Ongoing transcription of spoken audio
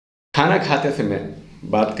खाना खाते समय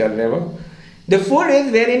बात कर रहे हो। The food is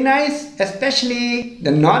very nice, specially the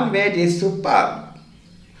non veg is super.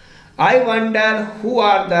 I wonder who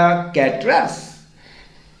are the caterers.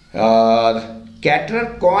 और कैटरर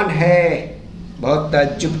कौन है? बहुत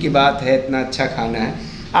ताज्जुब की बात है, इतना अच्छा खाना है।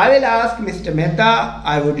 I will ask mister Mehta,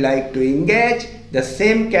 I would like to engage the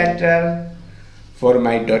same caterer for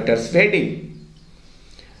my daughters wedding.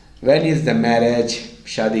 When is the marriage?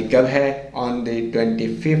 शादी कब है? On the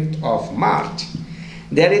 25th of March.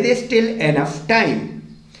 There is still enough time.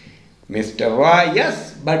 Mr. Roy, yes,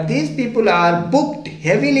 but these people are booked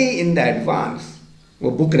heavily in the advance. वो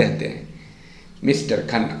book रहते हैं. Mr.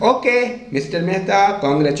 Khanna, okay. Mr. Mehta,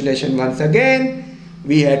 congratulations once again.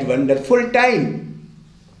 We had wonderful time.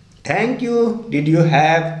 Thank you. Did you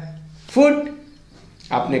have food?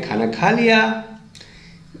 आपने खाना खा लिया?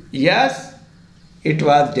 Yes. It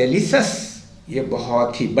was डेलिशस, ये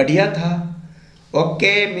बहुत ही बढ़िया था।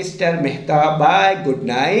 Okay mister Mehta, bye, good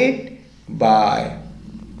night, bye.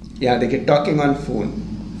 यहाँ देखिए टॉकिंग ऑन फोन,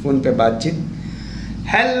 फोन पे बातचीत।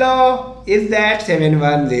 Hello, is that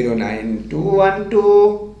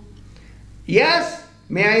 7109-212? Yes,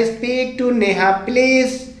 may I speak to Neha please?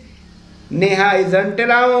 Neha isn't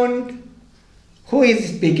around. Who is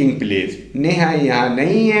speaking please? Neha यहाँ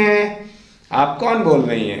नहीं है। आप कौन बोल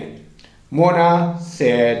रही हैं? Mona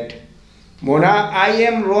said, Mona, I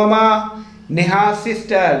am Roma, Neha's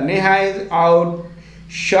sister. Neha is out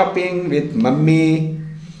shopping with mummy.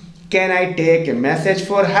 Can I take a message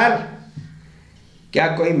for her? क्या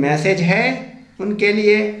कोई मैसेज है उनके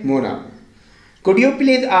लिए? Mona, could you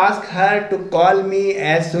please ask her to call me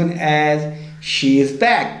as soon as she is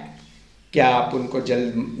back? क्या आप उनको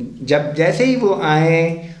जब जैसे ही वो आए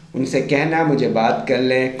उनसे कहना मुझे बात कर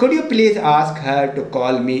लें। Could you please ask her to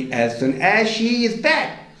call me as soon as she is back?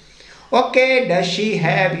 Okay, does she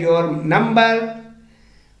have your number?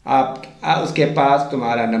 आप उसके पास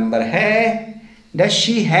तुम्हारा नंबर है? Does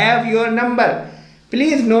she have your number?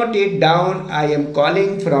 Please note it down. I am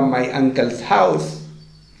calling from my uncle's house.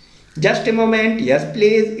 Just a moment. Yes,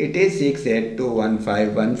 please. It is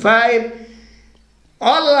 6821-515.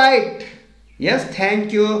 All right. Yes,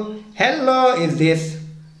 thank you. Hello, is this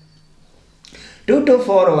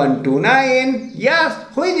 224129? Yes,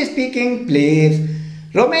 who is speaking, please?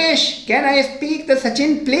 Ramesh, can I speak to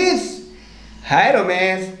Sachin, please? Hi,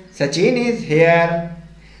 Ramesh. Sachin is here.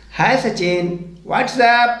 Hi, Sachin. What's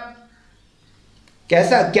up?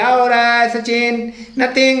 कैसा क्या हो रहा है Sachin?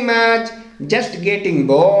 Nothing much. Just getting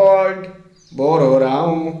bored. Bore हो रहा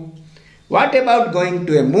हूँ. What about going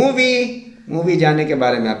to a movie? Movie जाने के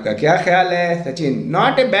बारे में आपका क्या ख्याल है Sachin?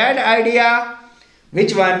 Not a bad idea.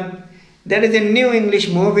 Which one? There is a new English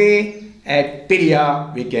movie at Piriya.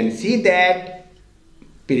 We can see that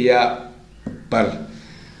Piriya par.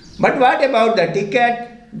 But what about the ticket?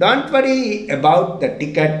 Don't worry about the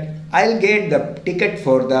ticket. I'll get the ticket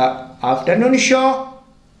for the afternoon show.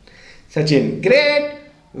 Sachin, great.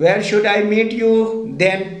 Where should I meet you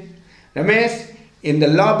then? Ramesh, in the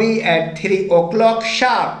lobby at 3 o'clock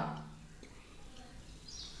sharp.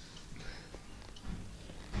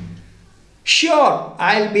 Sure,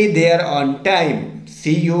 I'll be there on time.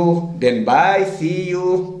 See you then. Bye. See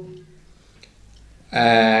you.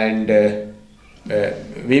 And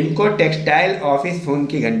Wimco textile office phone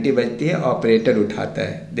की घंटी बजती है, operator उठाता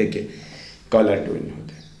है। देखिए caller tune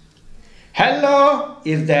होता है। Hello,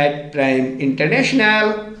 is that prime international?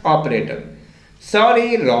 Operator, sorry,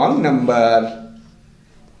 wrong number.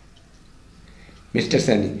 Mister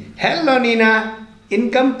Saini, hello Neena,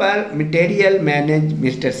 income पर मटेरियल मैनेज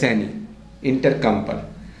मिस्टर सैनी, इंटरकम पर।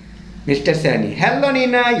 Mister Saini, hello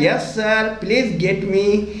Neena, yes sir, please get me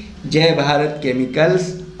जय Bharat chemicals.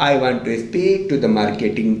 I want to speak to the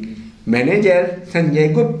marketing manager Sanjay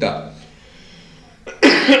Gupta.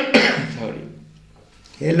 Sorry.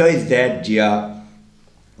 Hello, is that जिया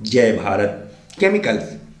जय Bharat chemicals?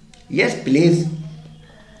 Yes please.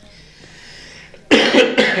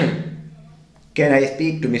 Can I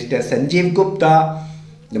speak to mister Sanjeev Gupta,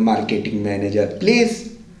 the marketing manager please?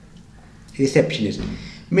 Receptionist,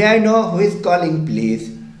 may I know who is calling, please?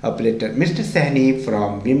 Operator, Mr. Sahni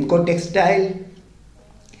from Wimco Textile.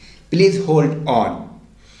 Please hold on.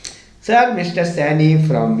 Sir, Mr. Sahni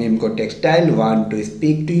from Wimco Textile want to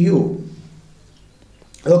speak to you.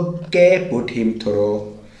 Okay, put him through.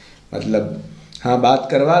 मतलब हाँ बात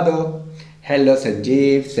करवा दो। Hello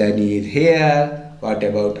Sanjeev, Sahni is here. What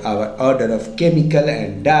about our order of chemical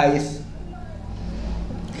and dyes?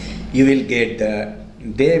 You will get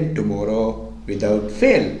them tomorrow without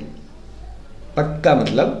fail. पक्का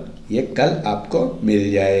मतलब ये कल आपको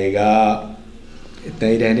मिल जाएगा। इतना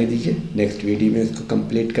ही रहने दीजिए, नेक्स्ट वीडियो में इसको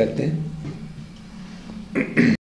कंप्लीट करते हैं।